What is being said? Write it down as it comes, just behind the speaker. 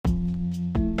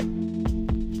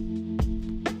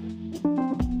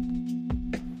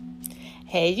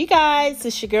Hey, you guys,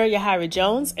 it's your girl, Yahira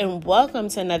Jones, and welcome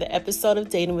to another episode of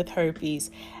Dating with Herpes.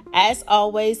 As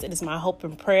always, it is my hope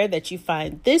and prayer that you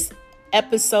find this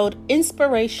episode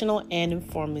inspirational and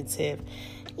informative.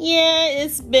 Yeah,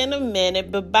 it's been a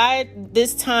minute, but by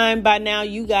now,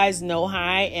 you guys know how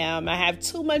I am. I have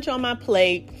too much on my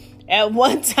plate at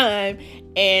one time,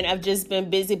 and I've just been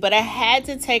busy, but I had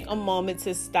to take a moment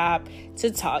to stop to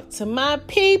talk to my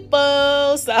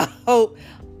people. So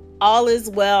all is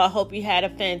well. I hope you had a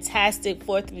fantastic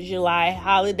 4th of July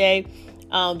holiday.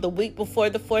 The week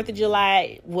before the 4th of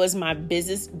July was my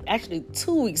busiest. Actually,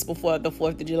 2 weeks before the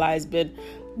 4th of July has been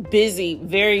busy,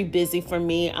 very busy for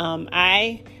me.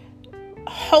 I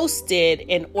hosted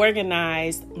and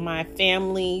organized my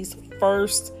family's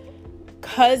first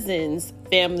cousin's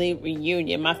family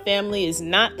reunion. My family is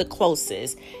not the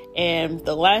closest. And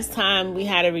the last time we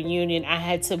had a reunion, I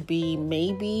had to be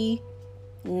maybe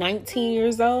 19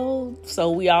 years old.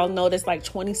 So we all know that's like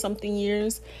 20 something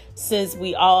years since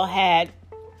we all had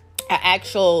an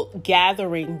actual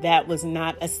gathering that was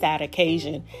not a sad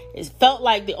occasion. It felt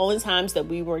like the only times that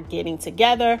we were getting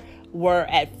together were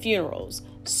at funerals.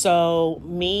 So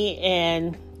me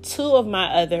and two of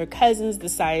my other cousins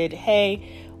decided,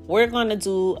 hey, we're going to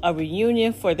do a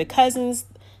reunion for the cousins.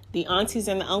 The aunties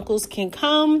and the uncles can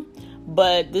come,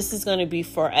 but this is going to be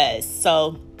for us.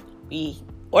 So we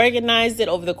organized it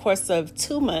over the course of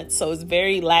 2 months. So it's a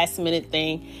very last minute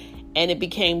thing. And it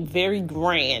became very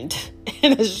grand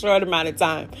in a short amount of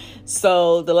time.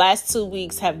 So the last 2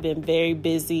 weeks have been very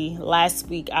busy. Last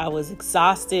week I was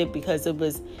exhausted because it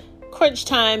was crunch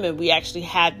time and we actually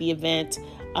had the event.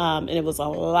 And it was a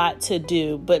lot to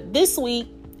do. But this week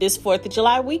is 4th of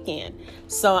July weekend.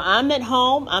 So I'm at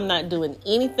home. I'm not doing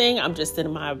anything. I'm just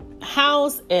in my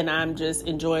house and I'm just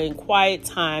enjoying quiet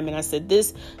time. And I said,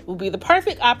 this will be the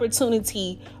perfect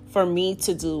opportunity for me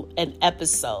to do an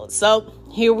episode. So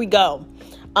here we go.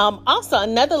 Also,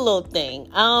 another little thing.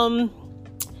 I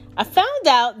found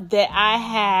out that I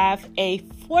have a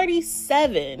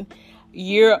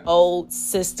 47-year-old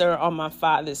sister on my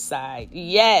father's side.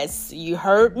 Yes, you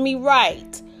heard me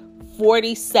right.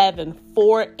 47,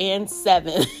 4 and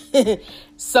 7.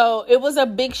 So it was a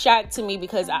big shock to me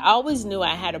because I always knew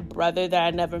I had a brother that I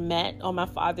never met on my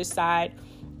father's side,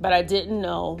 but I didn't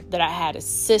know that I had a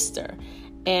sister.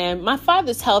 And my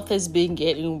father's health has been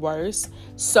getting worse.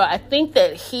 So I think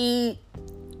that he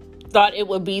thought it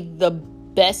would be the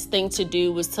best thing to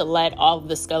do was to let all of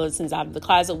the skeletons out of the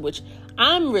closet, which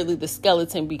I'm really the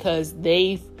skeleton because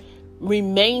they've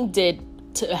remained it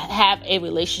to have a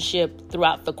relationship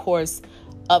throughout the course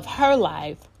of her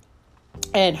life.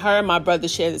 And her and my brother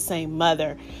share the same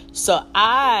mother. So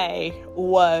I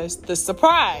was the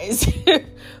surprise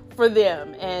for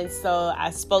them. And so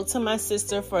I spoke to my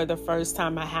sister for the first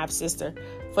time, my half sister,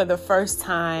 for the first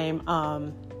time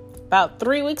about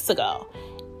 3 weeks ago.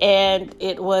 And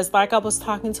it was like I was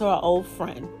talking to an old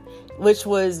friend, which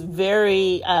was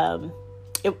very, I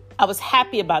was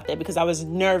happy about that because I was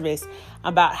nervous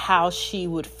about how she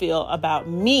would feel about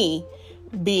me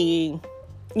being,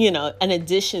 an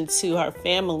addition to her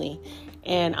family.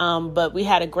 And, but we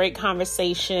had a great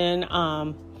conversation.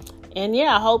 And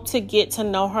yeah, I hope to get to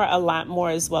know her a lot more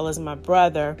as well as my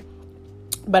brother.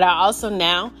 But I also,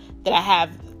 now that I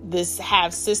have this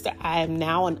half sister, I am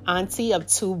now an auntie of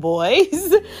 2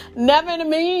 boys. Never in a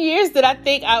million years did I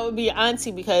think I would be an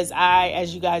auntie because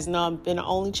as you guys know, I've been an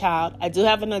only child. I do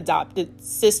have an adopted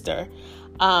sister,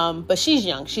 but she's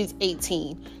young. She's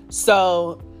 18.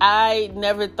 So I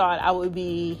never thought I would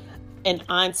be an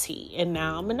auntie. And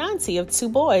now I'm an auntie of 2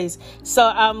 boys. So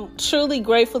I'm truly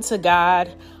grateful to God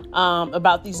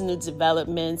about these new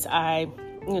developments. I,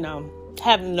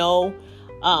 have no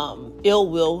ill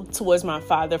will towards my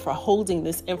father for holding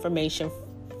this information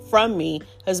from me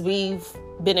because we've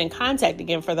been in contact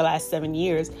again for the last 7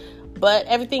 years. But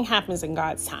everything happens in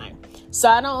God's time. So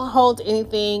I don't hold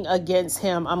anything against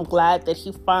him. I'm glad that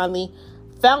he finally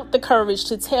found the courage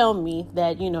to tell me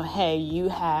that, hey, you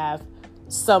have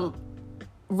some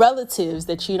relatives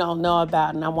that you don't know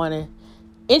about, and I want to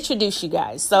introduce you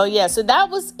guys. So that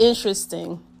was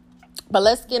interesting. But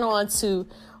let's get on to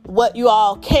what you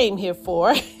all came here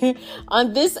for.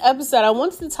 On this episode, I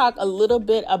wanted to talk a little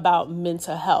bit about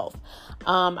mental health.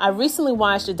 I recently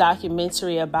watched a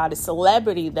documentary about a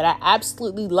celebrity that I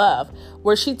absolutely love,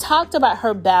 where she talked about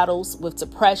her battles with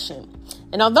depression.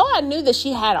 And although I knew that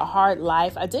she had a hard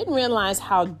life, I didn't realize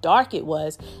how dark it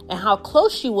was and how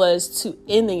close she was to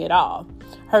ending it all.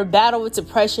 Her battle with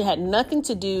depression had nothing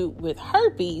to do with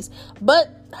herpes, but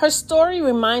her story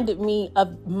reminded me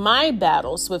of my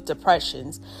battles with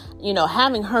depressions.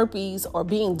 Having herpes or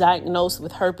being diagnosed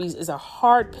with herpes is a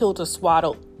hard pill to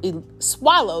swallow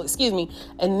swallow,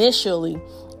 initially.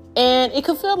 And it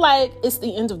could feel like it's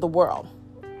the end of the world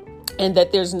and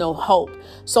that there's no hope.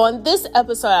 So in this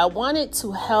episode, I wanted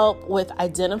to help with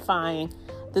identifying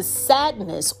the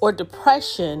sadness or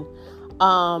depression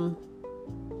that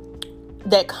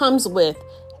comes with,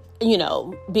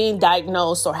 being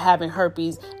diagnosed or having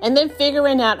herpes, and then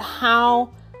figuring out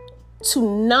how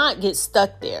to not get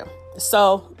stuck there.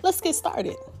 So let's get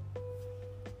started.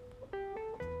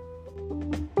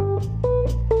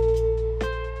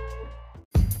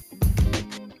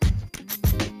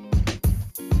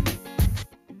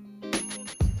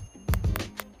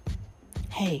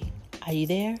 Hey, are you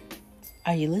there?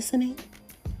 Are you listening?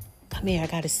 Come here, I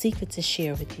got a secret to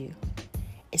share with you.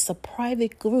 It's a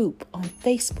private group on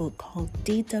Facebook called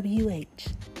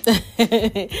DWH.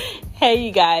 Hey,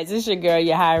 you guys, it's your girl,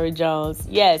 Yahira Jones.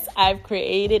 Yes, I've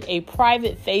created a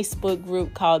private Facebook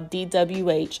group called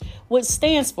DWH, which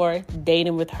stands for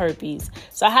Dating with Herpes.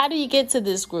 So how do you get to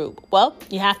this group? Well,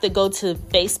 you have to go to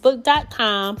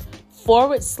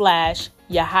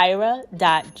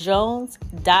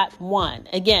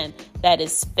facebook.com/Yahira.Jones.1. Again, that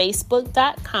is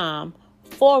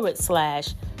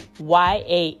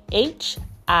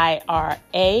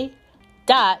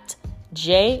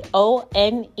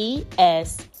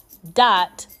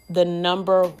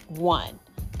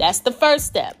That's the first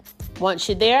step. Once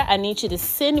you're there, I need you to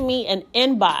send me an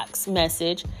inbox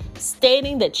message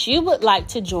stating that you would like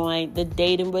to join the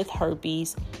Dating with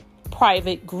Herpes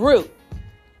private group.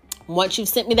 Once you've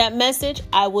sent me that message,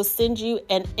 I will send you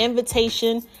an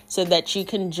invitation so that you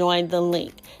can join the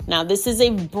link. Now, this is a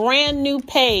brand new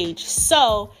page,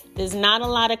 so there's not a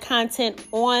lot of content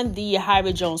on the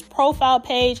Yahira Jones profile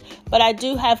page, but I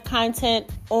do have content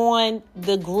on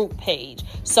the group page.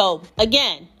 So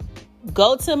again,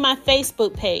 go to my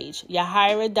Facebook page,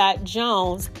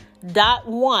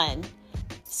 Yahira.Jones.1.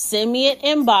 Send me an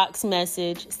inbox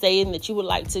message saying that you would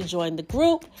like to join the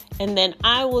group, and then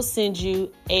I will send you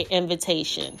an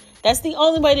invitation. That's the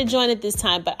only way to join at this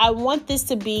time, but I want this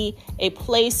to be a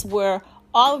place where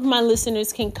all of my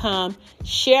listeners can come,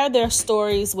 share their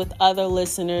stories with other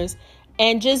listeners,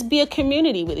 and just be a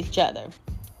community with each other.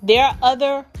 There are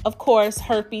other, of course,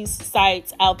 herpes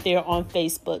sites out there on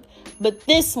Facebook, but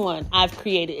this one I've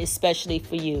created especially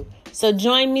for you. So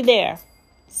join me there.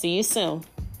 See you soon.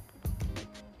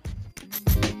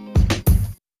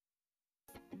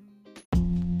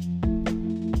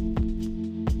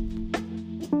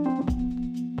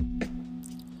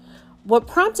 What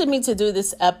prompted me to do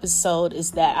this episode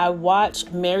is that I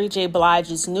watched Mary J.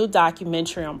 Blige's new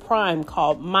documentary on Prime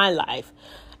called My Life.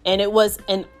 And it was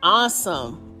an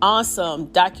awesome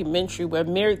documentary where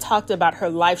Mary talked about her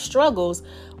life struggles,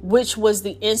 which was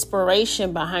the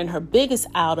inspiration behind her biggest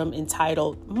album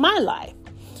entitled My Life.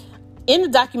 In the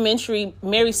documentary,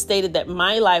 Mary stated that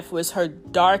My Life was her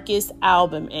darkest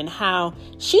album and how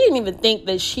she didn't even think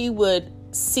that she would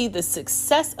see the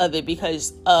success of it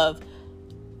because of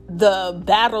the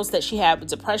battles that she had with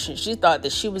depression. She thought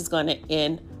that she was going to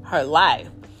end her life.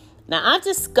 Now, I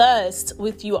discussed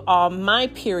with you all my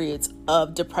periods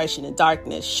of depression and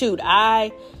darkness. Shoot,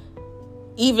 I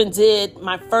even did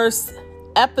my very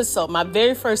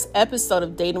first episode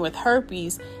of Dating with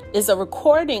Herpes is a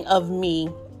recording of me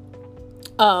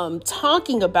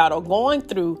talking about or going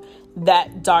through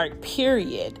that dark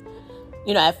period.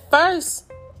 At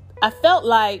first, I felt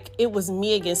like it was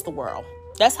me against the world.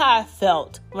 That's how I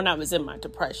felt when I was in my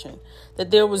depression, that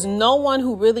there was no one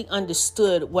who really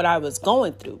understood what I was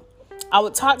going through. I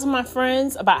would talk to my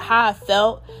friends about how I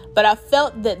felt, but I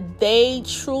felt that they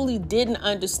truly didn't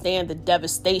understand the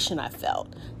devastation I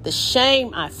felt, the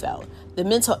shame I felt, the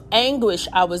mental anguish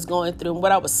I was going through and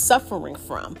what I was suffering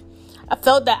from. I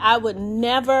felt that I would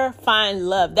never find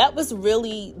love. That was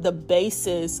really the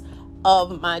basis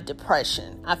of my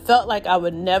depression. I felt like I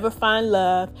would never find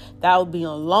love, that I would be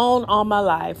alone all my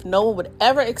life. No one would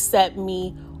ever accept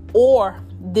me or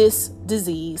this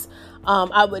disease.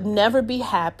 I would never be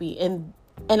happy. And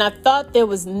I thought there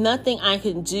was nothing I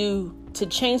could do to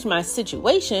change my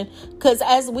situation because,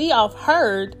 as we all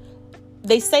heard,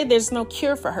 they say there's no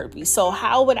cure for herpes. So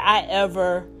how would I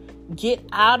ever get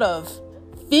out of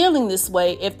feeling this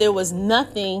way if there was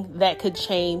nothing that could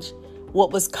change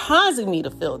what was causing me to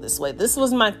feel this way? This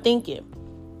was my thinking.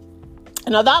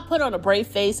 And although I put on a brave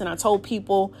face and I told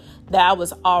people that I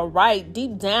was all right,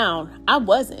 deep down, I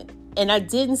wasn't. And I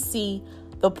didn't see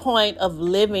the point of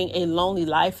living a lonely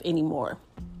life anymore.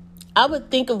 I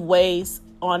would think of ways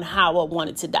on how I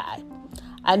wanted to die.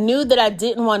 I knew that I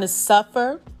didn't want to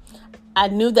suffer. I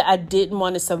knew that I didn't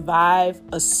want to survive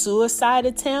a suicide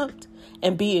attempt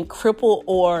and being crippled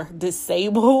or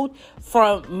disabled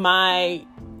from my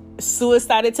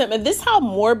suicide attempt. And this is how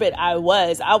morbid I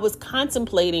was. I was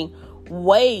contemplating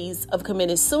ways of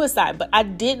committing suicide, but I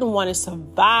didn't want to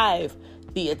survive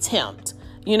the attempt,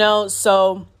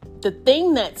 So the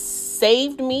thing that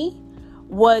saved me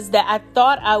was that I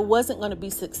thought I wasn't going to be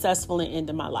successful in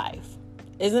ending my life.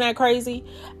 Isn't that crazy?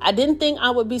 I didn't think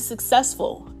I would be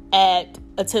successful at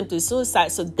attempted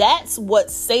suicide. So that's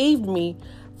what saved me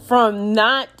from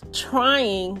not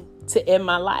trying to end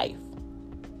my life.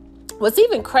 What's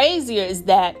even crazier is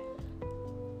that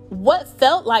what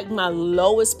felt like my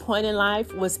lowest point in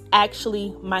life was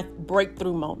actually my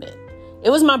breakthrough moment. It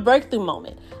was my breakthrough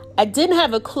moment. I didn't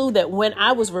have a clue that when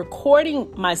I was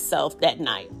recording myself that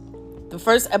night, the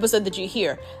first episode that you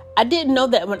hear, I didn't know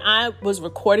that when I was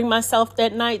recording myself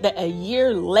that night, that a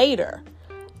year later,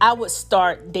 I would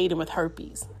start dating with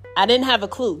herpes. I didn't have a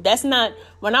clue.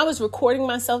 When I was recording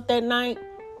myself that night,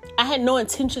 I had no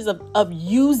intentions of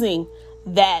using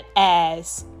that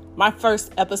as my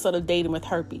first episode of dating with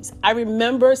herpes. I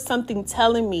remember something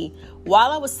telling me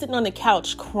while I was sitting on the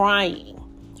couch crying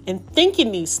and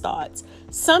thinking these thoughts,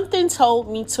 something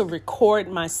told me to record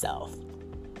myself.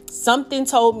 Something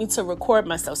told me to record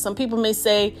myself. Some people may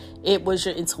say it was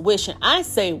your intuition. I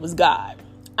say it was God.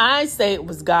 I say it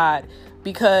was God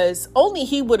because only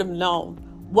He would have known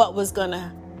what was going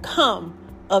to come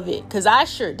of it, because I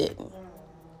sure didn't.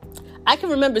 I can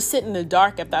remember sitting in the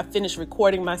dark after I finished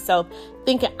recording myself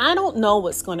thinking, I don't know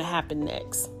what's going to happen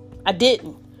next. I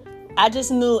didn't. I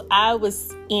just knew I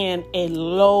was in a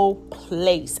low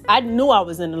place. I knew I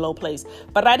was in a low place,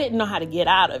 but I didn't know how to get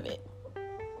out of it.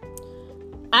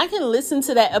 I can listen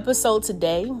to that episode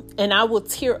today and I will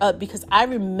tear up because I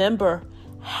remember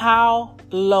how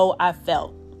low I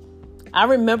felt. I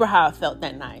remember how I felt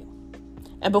that night.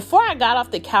 And before I got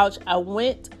off the couch, I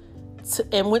went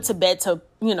to bed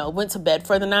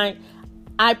for the night.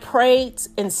 I prayed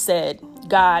and said,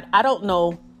 God, I don't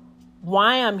know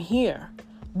why I'm here,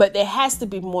 but there has to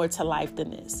be more to life than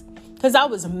this. Because I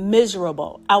was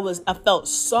miserable. I felt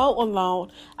so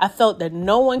alone. I felt that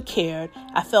no one cared.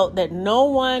 I felt that no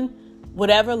one would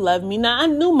ever love me. Now, I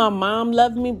knew my mom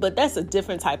loved me, but that's a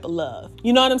different type of love.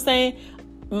 You know what I'm saying?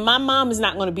 My mom is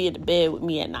not going to be in the bed with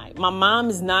me at night. My mom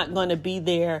is not going to be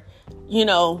there,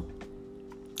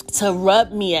 to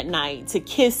rub me at night, to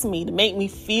kiss me, to make me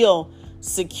feel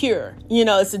secure.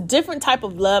 It's a different type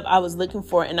of love I was looking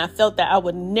for. And I felt that I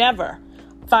would never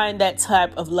find that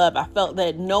type of love. I felt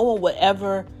that no one would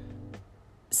ever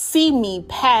see me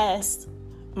past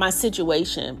my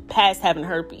situation, past having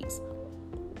herpes.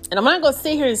 And I'm not going to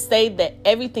sit here and say that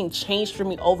everything changed for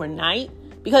me overnight,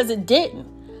 because it didn't.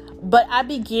 But I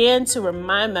began to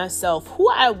remind myself who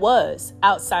I was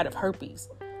outside of herpes.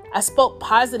 I spoke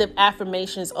positive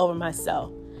affirmations over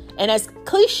myself. And as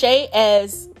cliche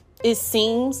as it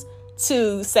seems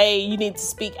to say you need to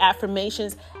speak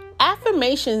affirmations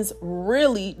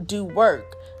really do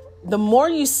work. The more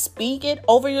you speak it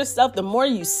over yourself, the more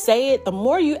you say it, the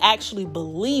more you actually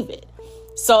believe it.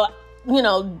 So,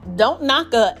 don't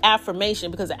knock an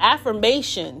affirmation, because an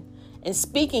affirmation and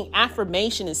speaking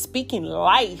affirmation and speaking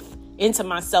life into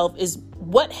myself is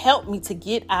what helped me to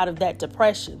get out of that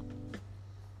depression.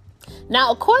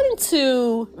 Now, according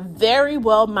to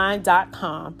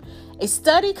verywellmind.com, a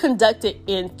study conducted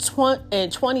in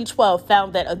 2012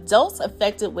 found that adults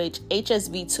affected with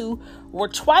HSV2 were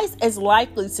twice as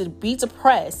likely to be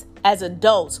depressed as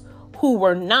adults who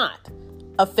were not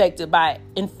infected by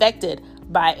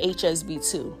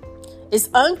HSV2. It's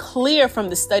unclear from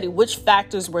the study which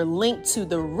factors were linked to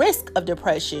the risk of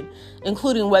depression,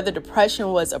 including whether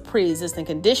depression was a pre-existing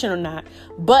condition or not,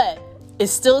 but it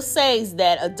still says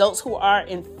that adults who are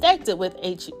infected with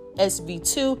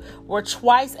HSV2 were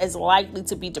twice as likely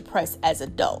to be depressed as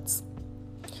adults.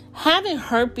 Having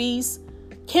herpes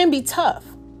can be tough,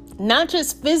 not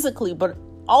just physically, but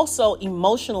also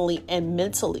emotionally and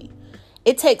mentally.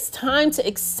 It takes time to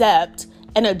accept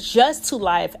and adjust to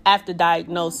life after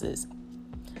diagnosis.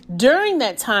 During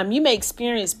that time, you may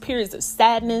experience periods of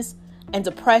sadness and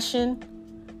depression,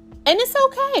 and it's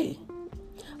okay.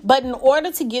 But in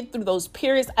order to get through those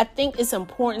periods, I think it's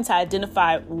important to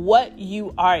identify what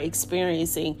you are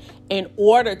experiencing in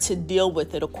order to deal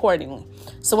with it accordingly.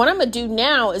 So what I'm going to do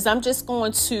now is I'm just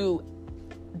going to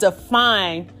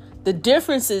define the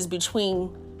differences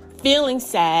between feeling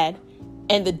sad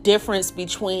and the difference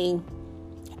between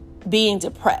being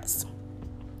depressed.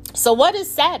 So what is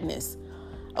sadness?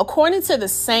 According to the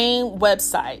same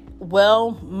website,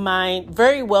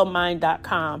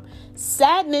 verywellmind.com,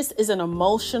 sadness is an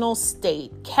emotional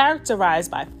state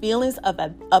characterized by feelings of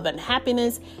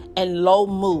unhappiness and low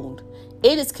mood.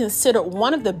 It is considered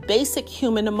one of the basic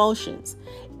human emotions.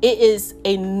 It is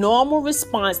a normal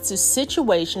response to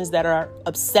situations that are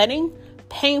upsetting,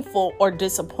 painful, or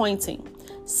disappointing.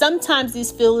 Sometimes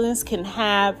these feelings can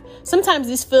feel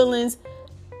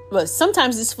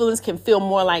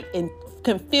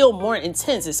more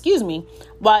intense,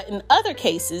 while in other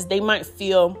cases they might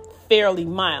feel fairly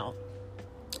mild.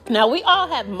 Now, we all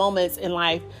have moments in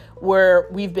life where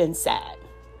we've been sad.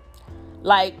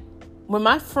 Like when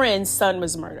my friend's son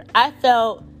was murdered, I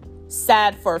felt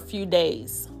sad for a few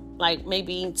days, like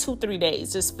maybe 2-3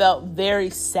 days, just felt very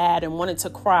sad and wanted to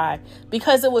cry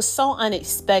because it was so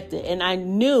unexpected. And I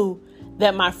knew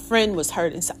that my friend was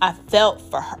hurting. So I felt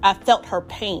her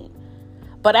pain.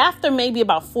 But after maybe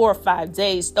about 4 or 5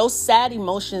 days, those sad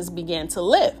emotions began to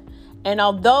lift. And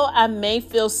although I may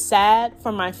feel sad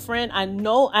for my friend, I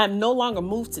know I'm no longer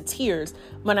moved to tears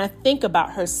when I think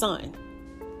about her son.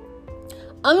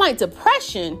 Unlike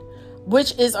depression,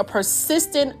 which is a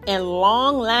persistent and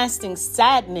long-lasting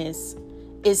sadness,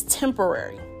 is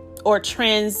temporary or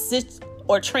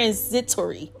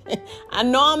transitory. I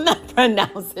know I'm not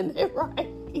pronouncing it right.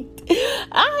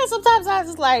 Sometimes I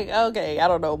just like, okay, I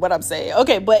don't know what I'm saying.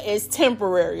 Okay, but it's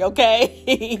temporary,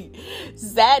 okay?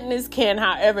 Sadness can,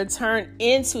 however, turn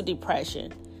into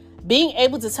depression. Being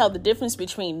able to tell the difference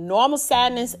between normal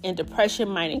sadness and depression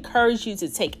might encourage you to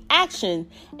take action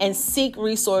and seek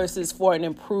resources for an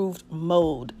improved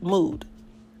mood.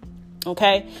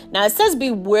 Okay. Now it says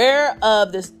beware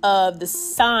of the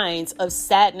signs of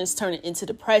sadness turning into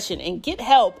depression and get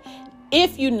help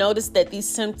if you notice that these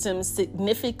symptoms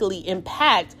significantly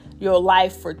impact your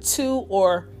life for 2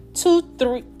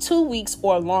 weeks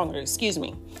or longer.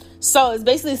 So it's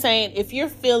basically saying if you're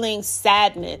feeling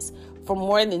sadness for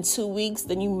more than 2 weeks,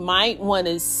 then you might want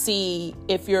to see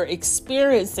if you're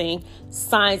experiencing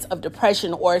signs of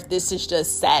depression or if this is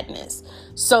just sadness.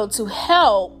 So to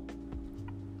help,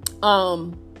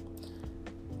 some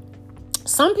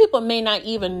people may not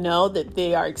even know that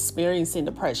they are experiencing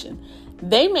depression.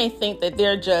 They may think that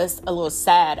they're just a little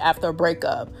sad after a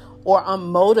breakup or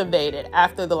unmotivated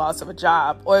after the loss of a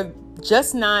job or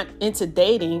just not into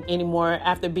dating anymore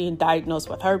after being diagnosed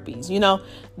with herpes.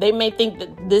 They may think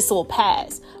that this will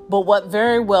pass. But what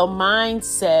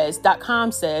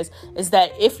verywellmind.com says is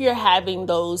that if you're having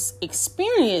those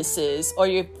experiences or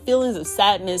your feelings of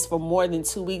sadness for more than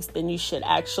 2 weeks, then you should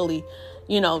actually,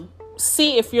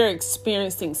 see if you're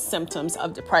experiencing symptoms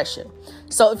of depression.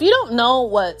 So if you don't know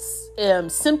what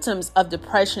symptoms of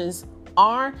depression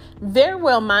are,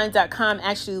 verywellmind.com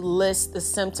actually lists the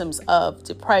symptoms of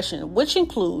depression, which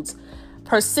includes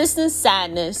persistent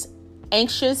sadness,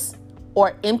 anxious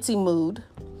or empty mood,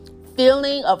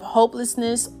 feeling of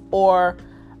hopelessness or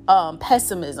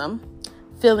pessimism,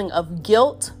 feeling of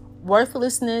guilt,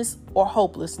 worthlessness or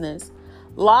hopelessness,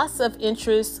 loss of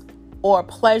interest or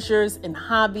pleasures in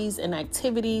hobbies and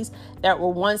activities that were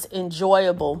once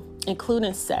enjoyable,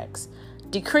 including sex,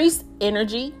 decreased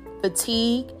energy,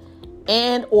 fatigue,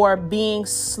 and or being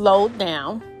slowed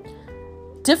down,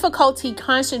 difficulty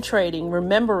concentrating,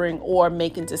 remembering, or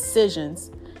making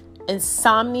decisions,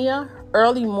 insomnia,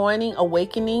 early morning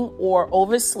awakening or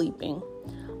oversleeping,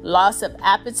 loss of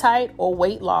appetite or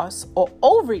weight loss or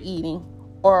overeating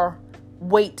or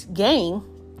weight gain,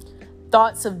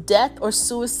 thoughts of death or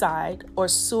suicide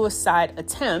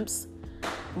attempts,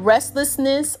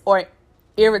 restlessness or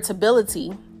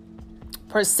irritability,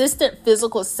 persistent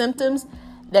physical symptoms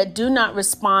that do not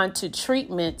respond to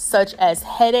treatment, such as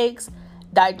headaches,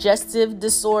 digestive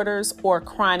disorders, or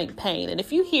chronic pain. And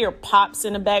if you hear pops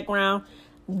in the background,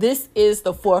 this is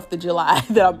the 4th of July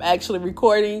that I'm actually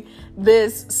recording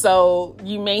this. So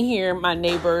you may hear my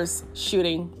neighbors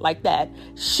shooting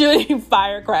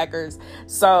firecrackers.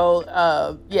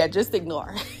 So just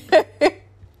ignore. All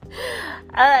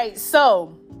right.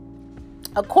 So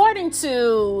according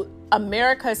to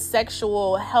America's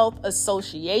Sexual Health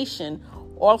Association,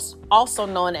 also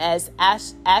known as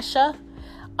ASHA,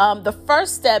 the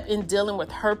first step in dealing with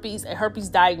herpes and herpes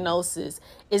diagnosis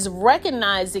is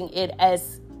recognizing it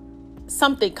as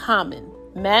something common,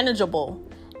 manageable,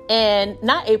 and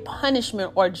not a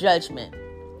punishment or judgment.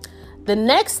 The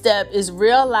next step is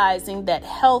realizing that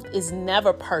health is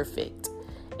never perfect.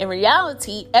 In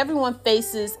reality, everyone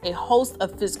faces a host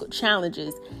of physical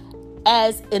challenges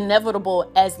as inevitable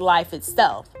as life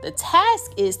itself. The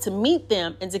task is to meet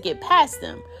them and to get past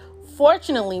them.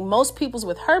 Fortunately, most people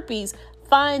with herpes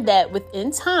find that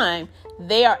within time,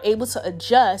 they are able to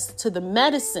adjust to the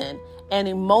medicine and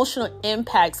emotional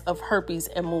impacts of herpes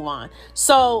and move on.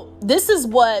 So this is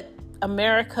what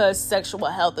America's Sexual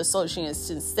Health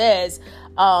Association says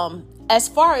as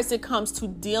far as it comes to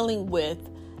dealing with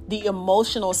the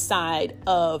emotional side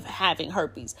of having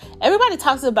herpes. Everybody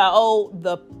talks about,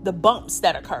 the bumps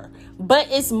that occur, but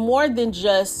it's more than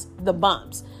just the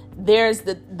bumps. There's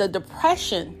the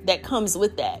depression that comes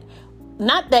with that.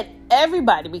 Not that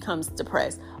everybody becomes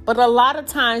depressed, but a lot of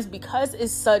times, because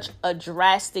it's such a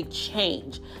drastic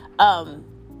change,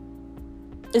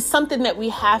 it's something that we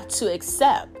have to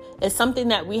accept. It's something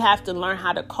that we have to learn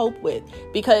how to cope with,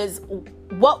 because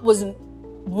what was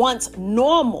once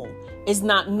normal is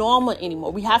not normal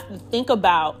anymore. We have to think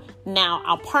about now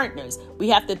our partners. We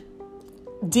have to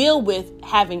deal with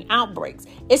having outbreaks.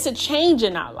 It's a change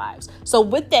in our lives. So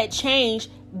with that change,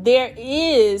 there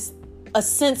is a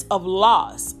sense of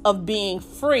loss, of being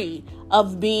free,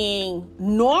 of being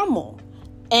normal.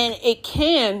 And it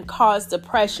can cause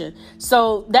depression.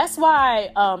 So that's why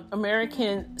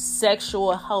American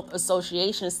Sexual Health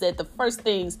Association said the first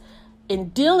things in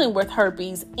dealing with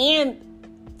herpes, and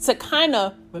to kind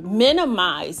of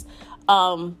minimize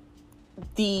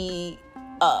the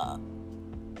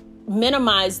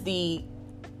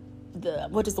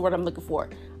what is the word I'm looking for?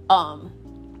 I'm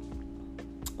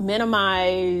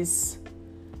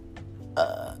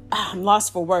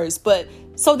lost for words, but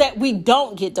so that we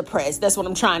don't get depressed. That's what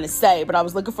I'm trying to say. But I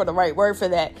was looking for the right word for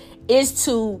that, is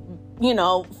to,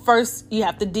 first you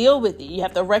have to deal with it. You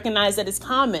have to recognize that it's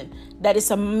common, that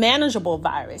it's a manageable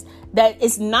virus, that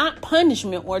it's not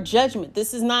punishment or judgment.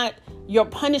 This is not your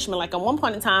punishment. Like at one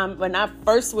point in time, when I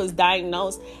first was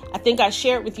diagnosed, I think I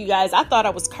shared with you guys, I thought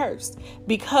I was cursed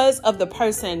because of the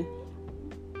person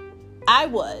I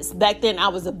was. Back then, I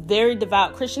was a very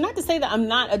devout Christian. Not to say that I'm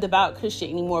not a devout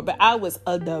Christian anymore, but I was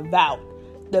a devout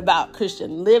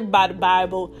Christian, lived by the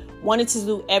Bible, wanted to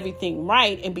do everything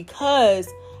right. And because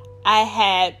I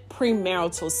had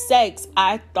premarital sex,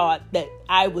 I thought that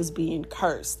I was being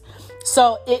cursed.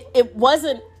 So it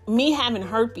wasn't me having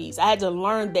herpes. I had to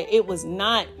learn that it was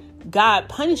not God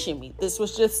punishing me. This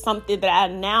was just something that I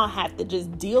now have to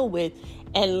just deal with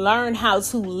and learn how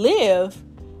to live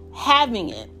having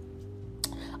it.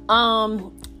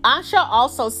 Asha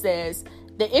also says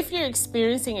that if you're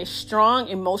experiencing a strong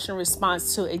emotional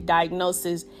response to a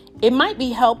diagnosis, it might be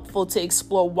helpful to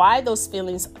explore why those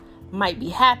feelings might be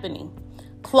happening.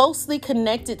 Closely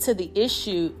connected to the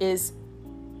issue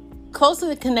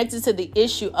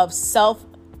of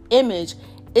self-image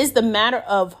is the matter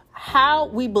of how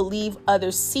we believe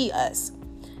others see us.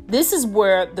 This is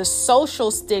where the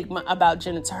social stigma about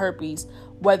genital herpes,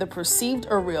 whether perceived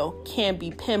or real, can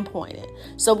be pinpointed.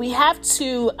 So we have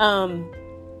to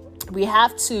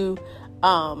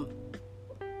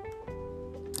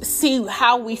see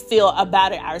how we feel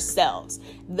about it ourselves.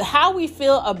 How we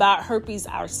feel about herpes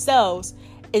ourselves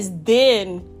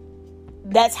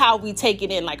that's how we take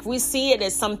it in. Like, if we see it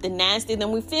as something nasty,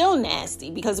 then we feel nasty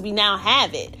because we now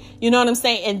have it. You know what I'm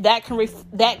saying? And that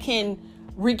can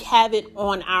wreak havoc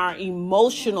on our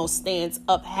emotional stance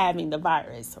of having the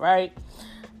virus, right?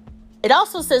 It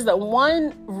also says that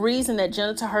one reason that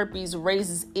genital herpes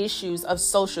raises issues of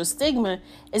social stigma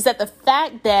is that the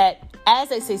fact that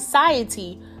as a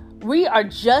society, we are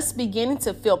just beginning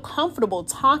to feel comfortable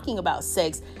talking about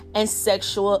sex and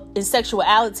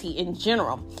sexuality in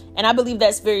general. And I believe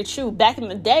that's very true. Back in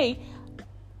the day,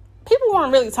 people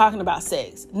weren't really talking about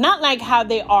sex. Not like how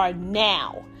they are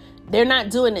now. They're not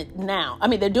doing it now. I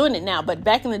mean, they're doing it now, but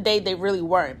back in the day, they really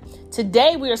weren't.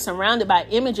 Today, we are surrounded by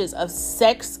images of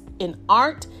sex in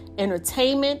art,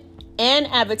 entertainment, and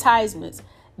advertisements.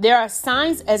 There are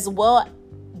signs as well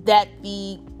that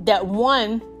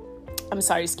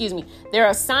There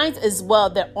are signs as well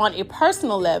that on a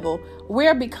personal level,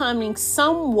 we're becoming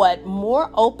somewhat more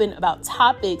open about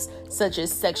topics such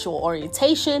as sexual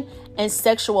orientation and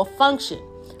sexual function.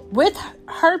 With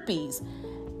herpes,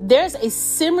 there's a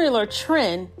similar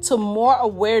trend to more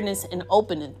awareness and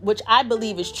openness, which I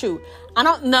believe is true. I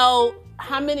don't know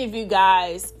how many of you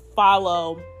guys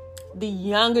follow the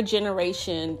younger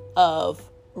generation of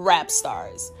rap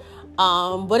stars.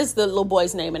 What is the little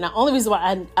boy's name? And the only reason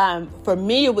why I'm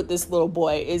familiar with this little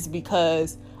boy is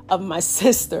because of my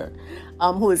sister,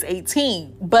 who is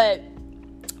 18. But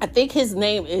I think his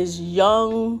name is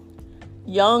Young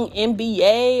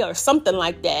NBA or something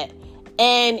like that.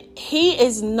 And he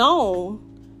is known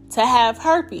to have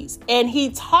herpes. And he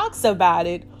talks about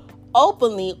it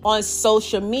openly on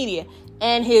social media.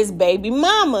 And his baby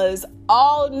mamas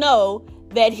all know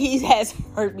that he has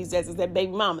herpes. As I said,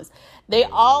 baby mamas. They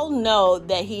all know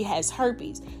that he has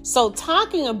herpes. So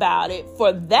talking about it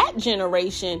for that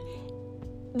generation,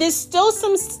 there's still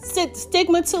some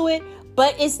stigma to it,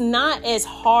 but it's not as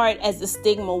hard as the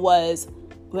stigma was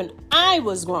when I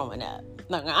was growing up.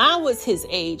 Like, when I was his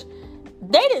age,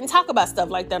 they didn't talk about stuff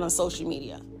like that on social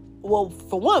media. well,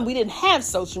 for one, we didn't have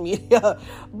social media,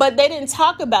 but they didn't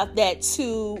talk about that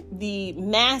to the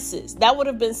masses. That would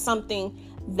have been something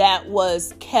that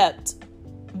was kept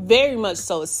very much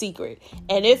so a secret.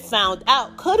 And if found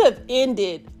out, could have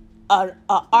ended an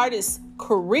artist's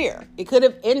career. It could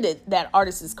have ended that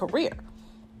artist's career.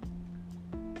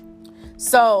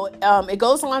 So it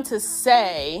goes on to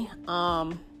say,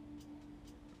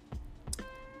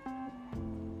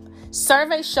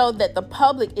 surveys showed that the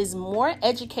public is more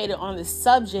educated on the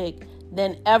subject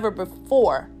than ever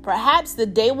before. Perhaps the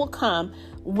day will come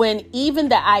when even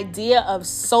the idea of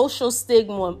social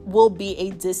stigma will be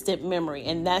a distant memory.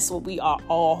 And that's what we are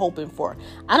all hoping for.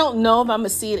 I don't know if I'm going to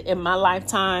see it in my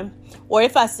lifetime, or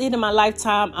if I see it in my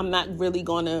lifetime, I'm not really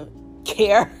going to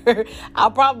care.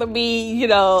 I'll probably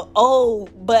be,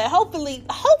 old, but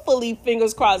hopefully,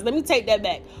 fingers crossed. Let me take that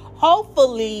back.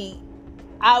 Hopefully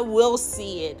I will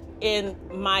see it in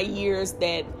my years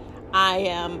that I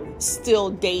am still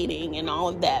dating and all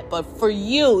of that. But for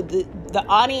you, the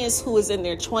audience who is in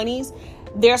their 20s,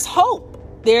 there's hope.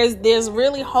 There's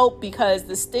really hope, because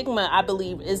the stigma, I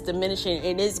believe, is diminishing,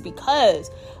 and it's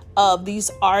because of these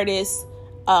artists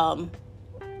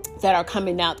that are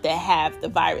coming out that have the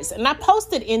virus. And I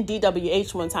posted in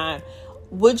DWH one time,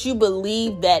 would you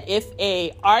believe that if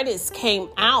a artist came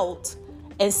out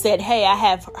and said, hey, I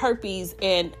have herpes,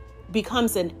 and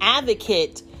becomes an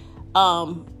advocate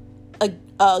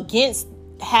against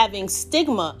having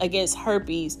stigma against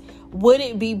herpes, would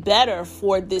it be better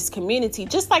for this community?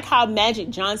 Just like how Magic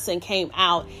Johnson came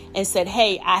out and said,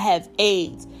 hey, I have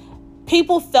AIDS.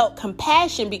 People felt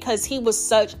compassion because he was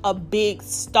such a big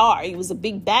star. He was a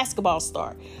big basketball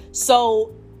star.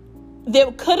 So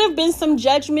there could have been some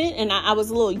judgment, and I was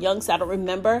a little young, so I don't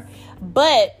remember.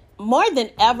 But more than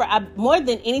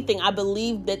anything, I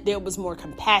believe that there was more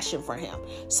compassion for him.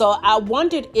 So I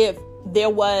wondered if there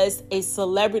was a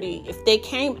celebrity, if they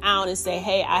came out and say,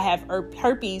 hey, I have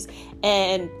herpes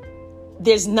and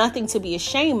there's nothing to be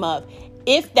ashamed of,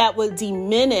 if that would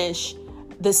diminish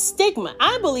the stigma.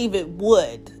 I believe it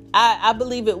would. I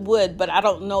believe it would, but I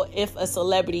don't know if a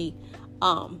celebrity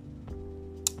on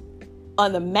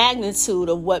the magnitude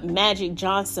of what Magic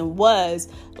Johnson was,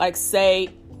 like say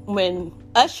when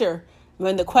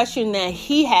the question that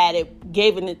he had,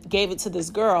 gave it to this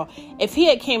girl, if he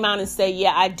had came out and said,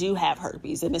 yeah, I do have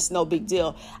herpes and it's no big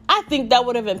deal, I think that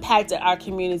would have impacted our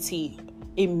community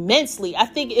immensely. I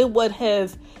think it would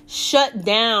have shut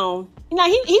down,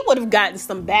 he would have gotten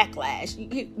some backlash.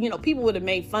 People would have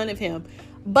made fun of him.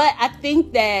 But I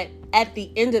think that at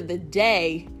the end of the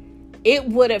day, it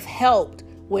would have helped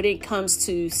when it comes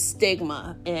to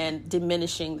stigma and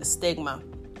diminishing the stigma.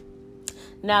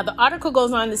 Now, the article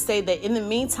goes on to say that in the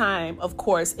meantime, of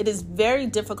course, it is very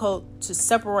difficult to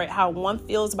separate how one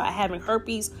feels about having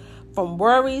herpes from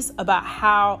worries about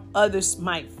how others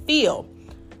might feel.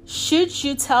 Should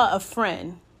you tell a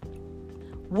friend?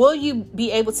 Will you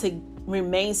be able to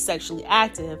remain sexually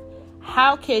active?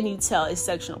 How can you tell a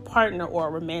sexual partner or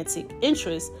a romantic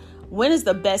interest? When is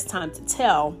the best time to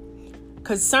tell?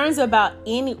 Concerns about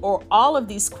any or all of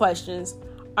these questions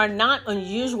are not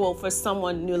unusual for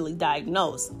someone newly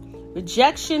diagnosed.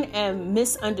 Rejection and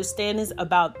misunderstandings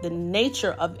about the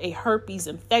nature of a herpes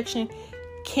infection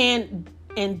can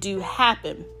and do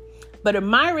happen. But a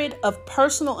myriad of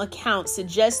personal accounts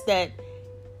suggest that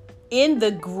in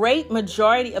the great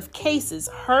majority of cases,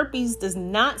 herpes does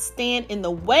not stand in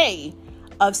the way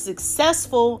of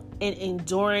successful and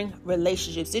enduring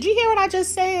relationships. Did you hear what I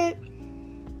just said?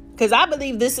 Because I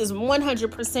believe this is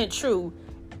 100% true.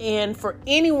 And for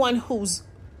anyone who's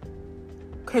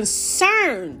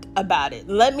concerned about it,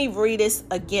 let me read this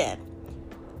again.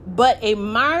 But a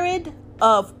myriad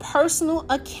of personal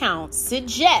accounts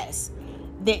suggests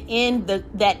that in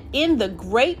the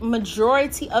great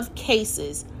majority of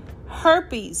cases,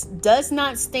 herpes does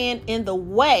not stand in the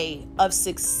way of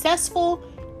successful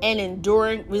and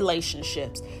enduring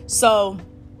relationships. So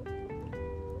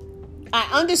I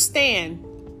understand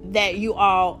that you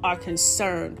all are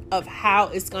concerned of how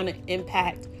it's going to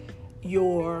impact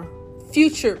your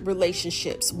future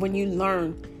relationships when you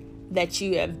learn that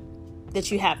you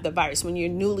have the virus, when you're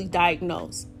newly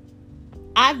diagnosed.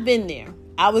 I've been there.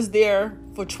 I was there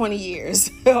for 20 years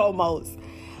almost.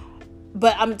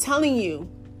 But I'm telling you,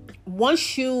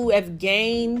 once you have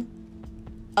gained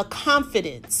a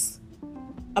confidence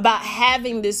about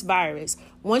having this virus,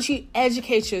 once you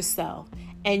educate yourself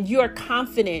and you're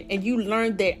confident and you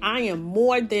learn that I am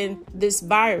more than this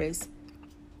virus,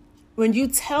 when you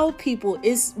tell people,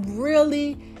 it's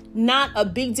really not a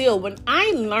big deal. When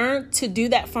I learned to do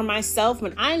that for myself,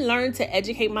 when I learned to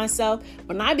educate myself,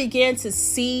 when I began to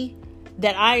see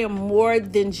that I am more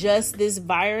than just this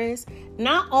virus,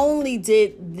 not only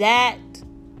did that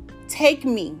take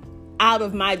me out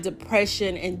of my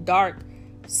depression and dark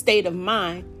state of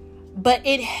mind, but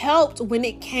it helped when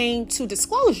it came to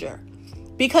disclosure,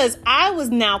 because I was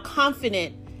now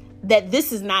confident that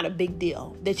this is not a big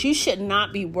deal, that you should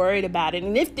not be worried about it.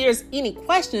 And if there's any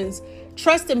questions,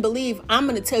 trust and believe I'm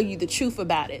going to tell you the truth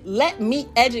about it. Let me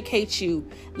educate you.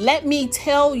 Let me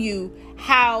tell you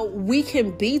how we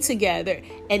can be together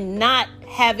and not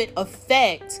have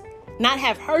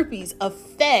herpes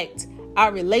affect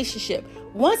our relationship.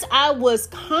 Once I was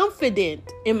confident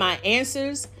in my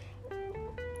answers,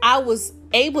 I was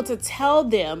able to tell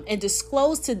them and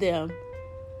disclose to them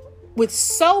with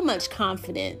so much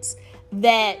confidence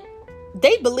that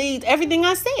they believed everything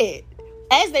I said,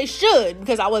 as they should,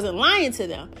 because I wasn't lying to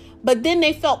them. But then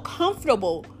they felt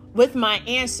comfortable with my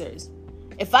answers.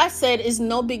 If I said it's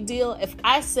no big deal, if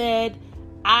I said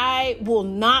I will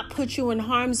not put you in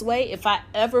harm's way, if I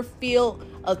ever feel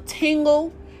a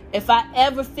tingle, if I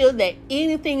ever feel that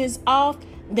anything is off,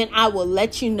 then I will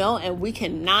let you know and we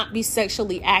cannot be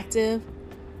sexually active.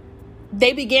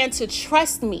 They began to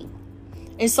trust me.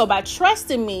 And so by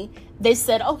trusting me, they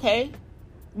said, okay,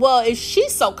 well, if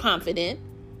she's so confident,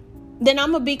 then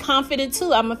I'm going to be confident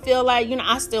too. I'm going to feel like,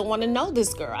 I still want to know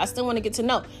this girl. I still want to get to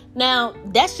know. Now,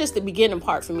 that's just the beginning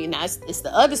part for me. Now, it's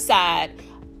the other side.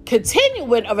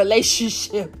 Continuing a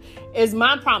relationship is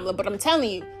my problem. But I'm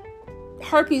telling you,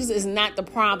 herpes is not the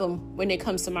problem when it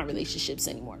comes to my relationships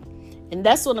anymore. And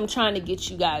that's what I'm trying to get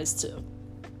you guys to.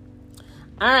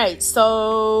 All right,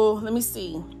 so let me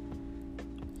see.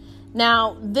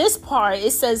 Now, this part,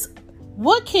 it says,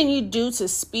 what can you do to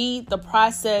speed the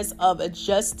process of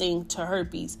adjusting to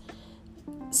herpes?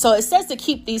 So it says to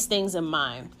keep these things in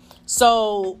mind.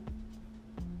 So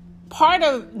part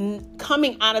of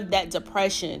coming out of that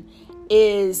depression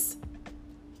is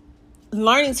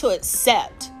learning to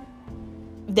accept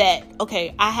that,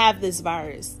 okay, I have this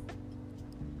virus.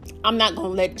 I'm not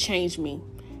going to let it change me.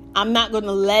 I'm not going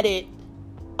to let it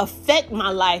affect my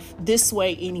life this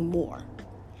way anymore.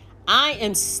 I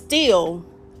am still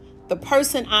the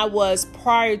person I was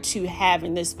prior to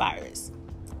having this virus,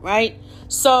 right?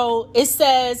 So it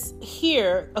says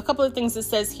here, a couple of things it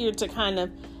says here to kind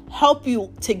of help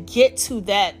you to get to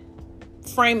that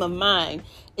frame of mind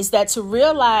is that to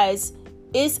realize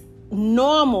it's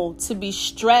normal to be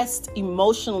stressed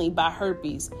emotionally by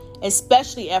herpes,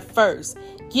 especially at first.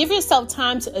 Give yourself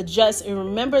time to adjust and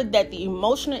remember that the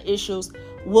emotional issues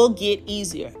will get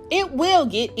easier. It will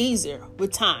get easier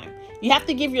with time. You have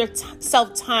to give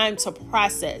yourself time to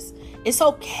process. It's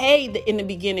okay that in the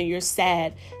beginning you're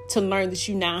sad to learn that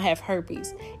you now have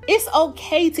herpes. It's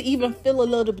okay to even feel a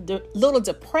little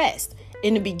depressed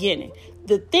in the beginning.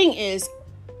 The thing is,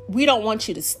 we don't want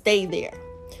you to stay there.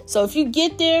 So if you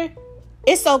get there,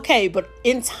 it's okay. But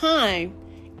in time,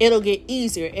 it'll get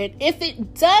easier. And if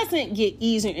it doesn't get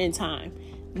easier in time,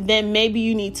 then maybe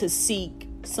you need to seek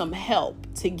some help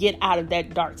to get out of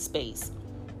that dark space.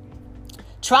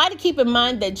 Try to keep in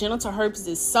mind that genital herpes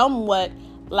is somewhat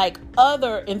like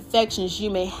other infections you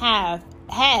may have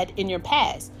had in your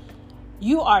past.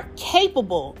 You are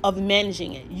capable of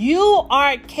managing it. You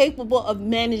are capable of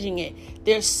managing it.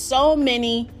 There's so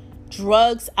many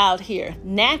drugs out here,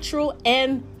 natural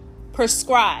and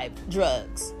prescribed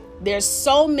drugs. There's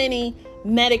so many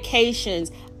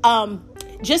medications.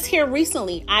 Just here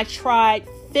recently, I tried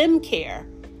FemCare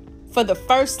for the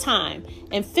first time.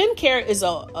 And FemCare is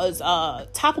a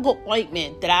topical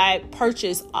ointment that I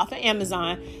purchased off of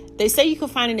Amazon. They say you can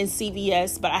find it in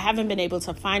CVS, but I haven't been able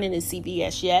to find it in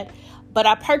CVS yet. But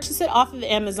I purchased it off of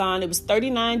Amazon. It was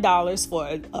 $39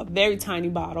 for a very tiny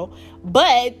bottle.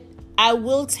 But I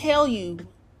will tell you,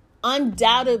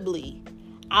 undoubtedly,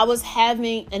 I was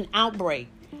having an outbreak.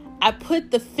 I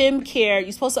put the FemCare,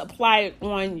 you're supposed to apply it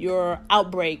on your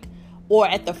outbreak or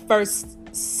at the first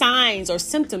signs or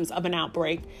symptoms of an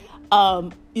outbreak.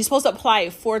 You're supposed to apply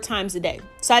it 4 times a day.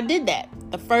 So I did that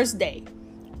the first day,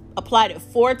 applied it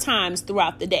 4 times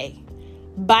throughout the day.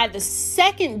 By the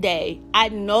second day, I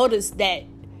noticed that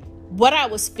what I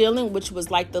was feeling, which was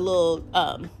like the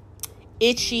little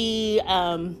itchy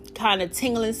kind of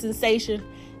tingling sensation,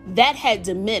 that had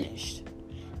diminished.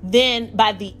 Then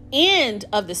by the end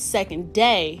of the second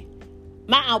day,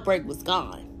 my outbreak was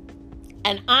gone.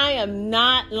 And I am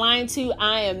not lying to you.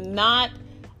 I am not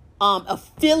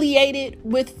affiliated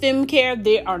with FemCare.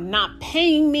 They are not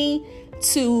paying me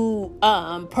to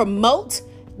promote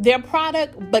their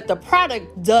product, but the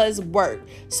product does work.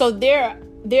 So there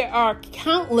are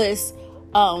countless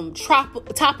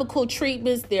topical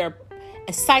treatments. There are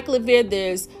Acyclovir,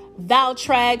 there's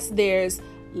Valtrex, there's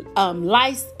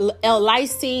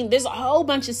L-lysine. There's a whole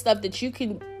bunch of stuff that you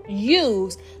can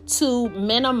use to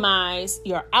minimize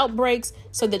your outbreaks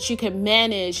so that you can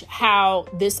manage how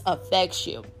this affects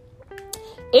you.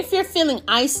 If you're feeling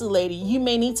isolated, you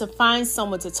may need to find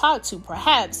someone to talk to.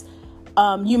 Perhaps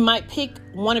you might pick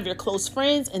one of your close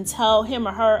friends and tell him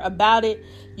or her about it.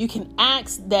 You can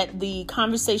ask that the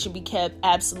conversation be kept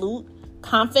absolute,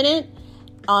 confident.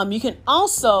 You can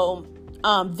also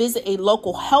visit a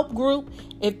local help group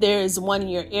if there is one in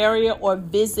your area, or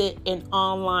visit an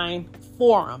online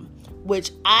forum,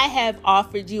 which I have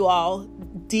offered you all,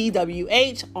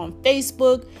 DWH on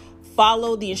Facebook.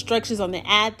 Follow the instructions on the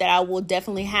ad that I will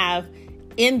definitely have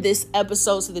in this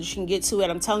episode so that you can get to it.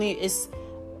 I'm telling you, it's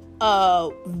a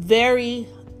very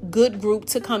good group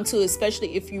to come to,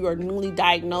 especially if you are newly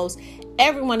diagnosed.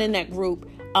 Everyone in that group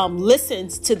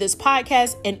listens to this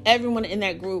podcast, and everyone in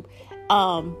that group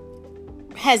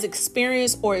has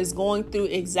experienced or is going through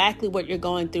exactly what you're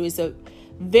going through. It's a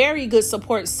very good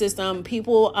support system.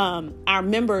 People, our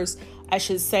members, I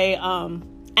should say,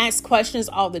 ask questions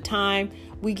all the time.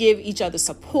 We give each other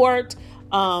support.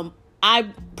 I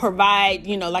provide,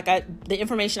 the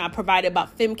information I provided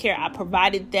about FemCare, I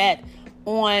provided that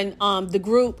on the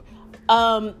group.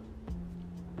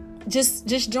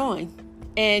 Just join,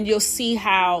 and you'll see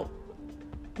how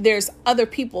there are other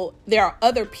people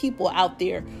out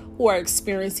there who are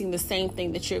experiencing the same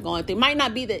thing that you're going through. It might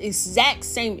not be the exact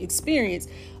same experience,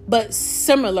 but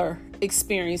similar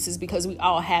experiences, because we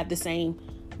all have the same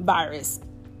virus.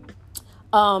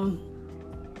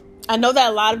 I know that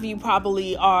a lot of you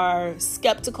probably are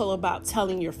skeptical about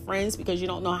telling your friends because you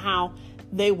don't know how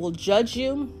they will judge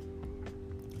you.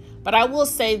 But I will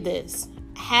say this: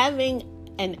 having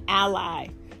an ally,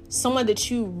 someone that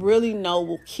you really know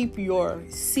will keep your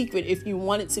secret if you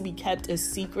want it to be kept a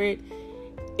secret,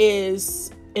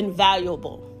 is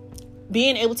invaluable.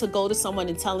 Being able to go to someone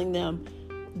and telling them,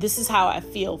 this is how I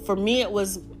feel. For me, it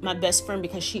was my best friend,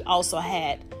 because she also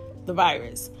had the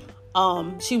virus.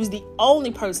 She was the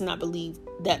only person, I believe,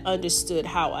 that understood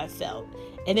how I felt.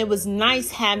 And it was nice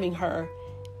having her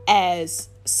as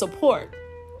support.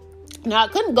 Now, I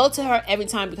couldn't go to her every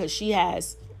time because she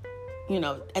has,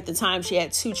 at the time she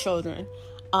had 2 children,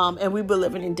 and we were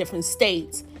living in different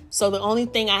states. So the only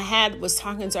thing I had was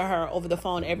talking to her over the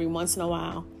phone every once in a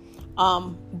while.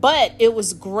 But it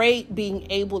was great being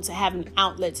able to have an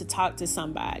outlet to talk to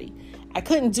somebody. I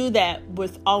couldn't do that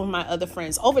with all of my other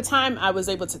friends. Over time, I was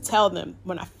able to tell them.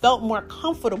 When I felt more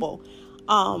comfortable,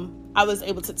 I was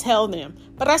able to tell them.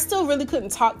 But I still really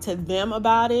couldn't talk to them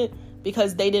about it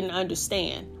because they didn't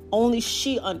understand. Only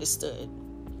she understood.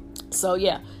 So,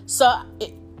 yeah.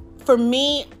 For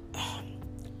me,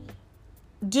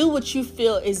 do what you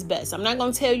feel is best. I'm not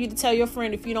going to tell you to tell your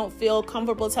friend if you don't feel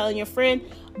comfortable telling your friend.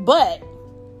 But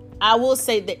I will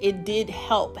say that it did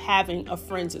help having a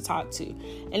friend to talk to.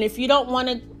 And if you don't want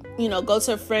to, go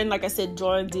to a friend, like I said,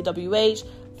 join DWH,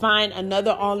 find another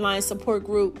online support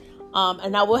group.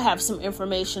 And I will have some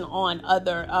information on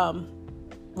other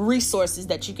resources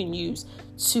that you can use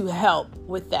to help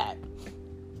with that.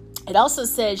 It also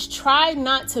says, try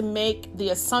not to make the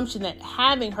assumption that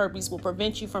having herpes will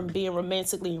prevent you from being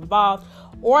romantically involved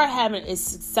or having a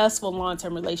successful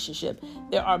long-term relationship.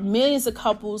 There are millions of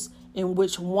couples in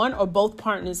which one or both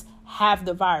partners have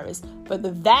the virus. But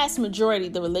the vast majority,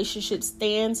 the relationship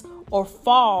stands or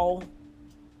fall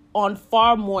on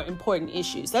far more important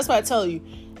issues. That's why I tell you,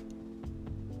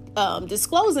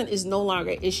 disclosing is no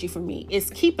longer an issue for me.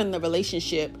 It's keeping the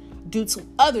relationship due to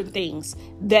other things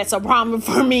that's a problem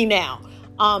for me now.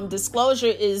 Disclosure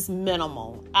is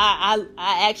minimal. I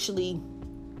actually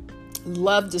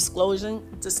love disclosing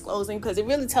because it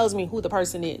really tells me who the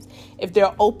person is. If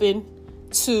they're open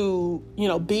to,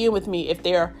 being with me, if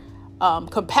they're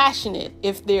compassionate,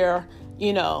 if they're,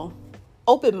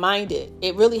 open-minded,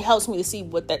 it really helps me to see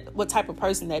what type of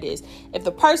person that is. If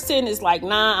the person is like,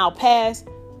 nah, I'll pass,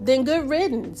 then good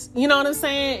riddance. You know what I'm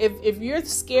saying? If you're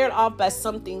scared off by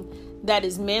something that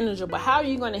is manageable, how are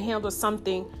you going to handle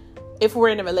something if we're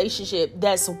in a relationship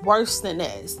that's worse than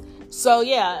this? So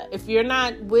yeah, if you're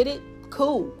not with it,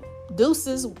 cool.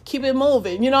 Deuces, keep it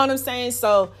moving. You know what I'm saying?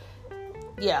 So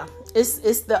yeah,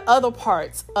 it's the other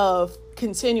parts of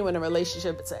continuing a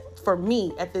relationship. It's, for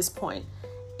me at this point,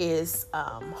 is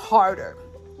harder.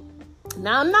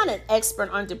 Now, I'm not an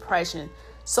expert on depression.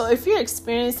 So if you're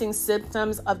experiencing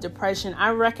symptoms of depression, I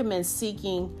recommend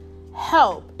seeking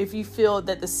help if you feel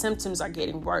that the symptoms are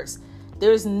getting worse.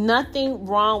 There's nothing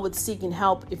wrong with seeking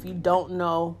help if you don't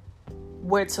know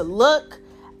where to look.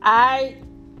 I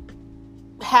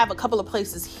have a couple of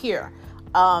places here.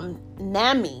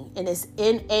 NAMI, and it's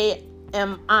NAMI,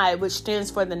 NAMI, which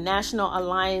stands for the National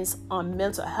Alliance on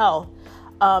Mental Health.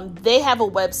 They have a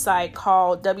website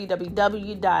called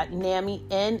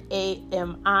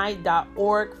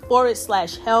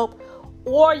www.nami.org/help,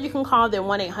 or you can call their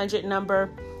 1-800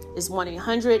 number. It's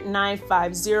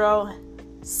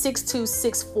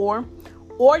 1-800-950-6264.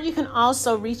 Or you can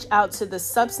also reach out to the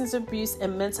Substance Abuse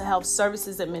and Mental Health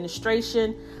Services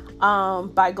Administration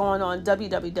by going on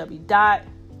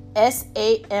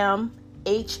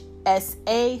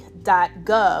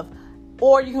www.samhsa.gov.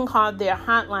 Or you can call their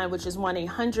hotline, which is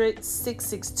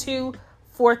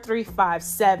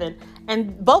 1-800-662-4357.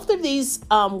 And both of these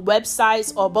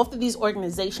websites, or both of these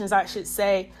organizations, I should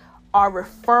say, are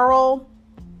referral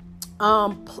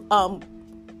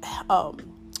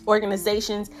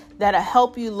organizations that'll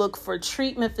help you look for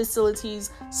treatment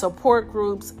facilities, support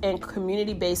groups, and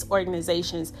community-based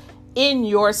organizations in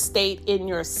your state, in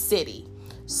your city.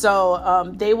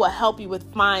 So they will help you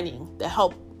with finding the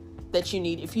help that you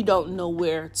need if you don't know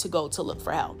where to go to look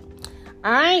for help.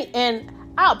 All right. And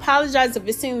I apologize if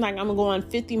it seems like I'm going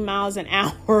 50 miles an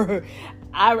hour.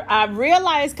 I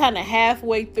realized kind of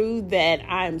halfway through that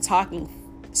I'm talking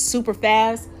super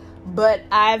fast, but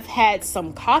I've had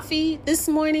some coffee this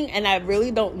morning, and I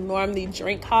really don't normally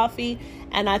drink coffee,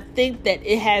 and I think that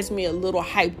it has me a little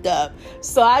hyped up.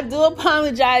 So I do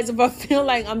apologize if I feel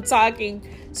like I'm talking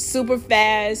super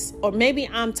fast, or maybe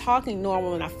I'm talking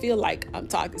normal and I feel like I'm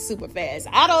talking super fast.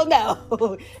 I don't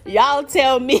know. Y'all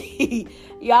tell me.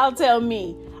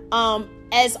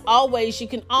 As always, you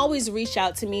can always reach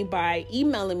out to me by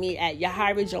emailing me at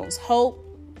YahiraJonesHope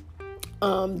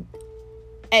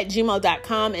at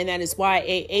gmail.com, and that is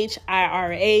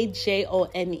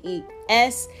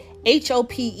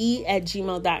YahiraJonesHope at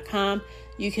gmail.com.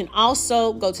 You can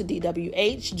also go to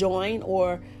DWH, join,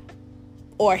 or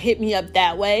hit me up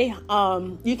that way.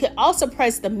 You can also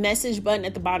press the message button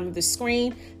at the bottom of the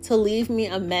screen to leave me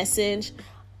a message.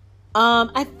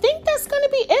 I think that's going to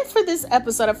be it for this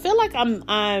episode. I feel like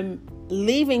I'm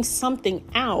leaving something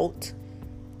out.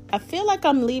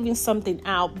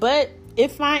 But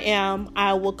if I am,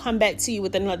 I will come back to you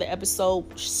with another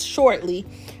episode shortly.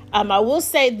 I will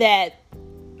say that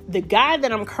the guy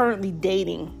that I'm currently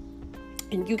dating,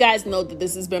 and you guys know that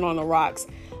this has been on the rocks,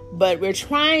 but we're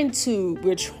trying to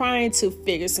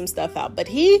figure some stuff out. But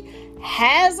he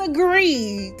has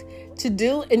agreed to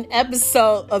do an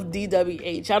episode of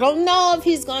DWH. I don't know if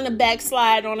he's going to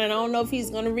backslide on it. I don't know if he's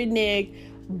going to renege.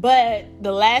 But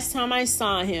the last time I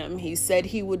saw him, he said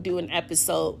he would do an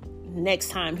episode next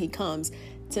time he comes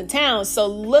to town.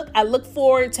 So I look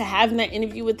forward to having that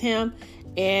interview with him,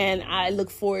 and I look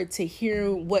forward to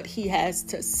hearing what he has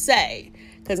to say.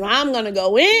 Because I'm going to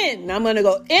go in,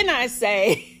 I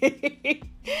say.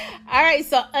 All right,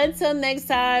 so until next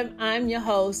time, I'm your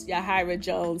host, Yahira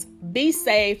Jones. Be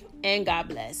safe and God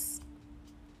bless.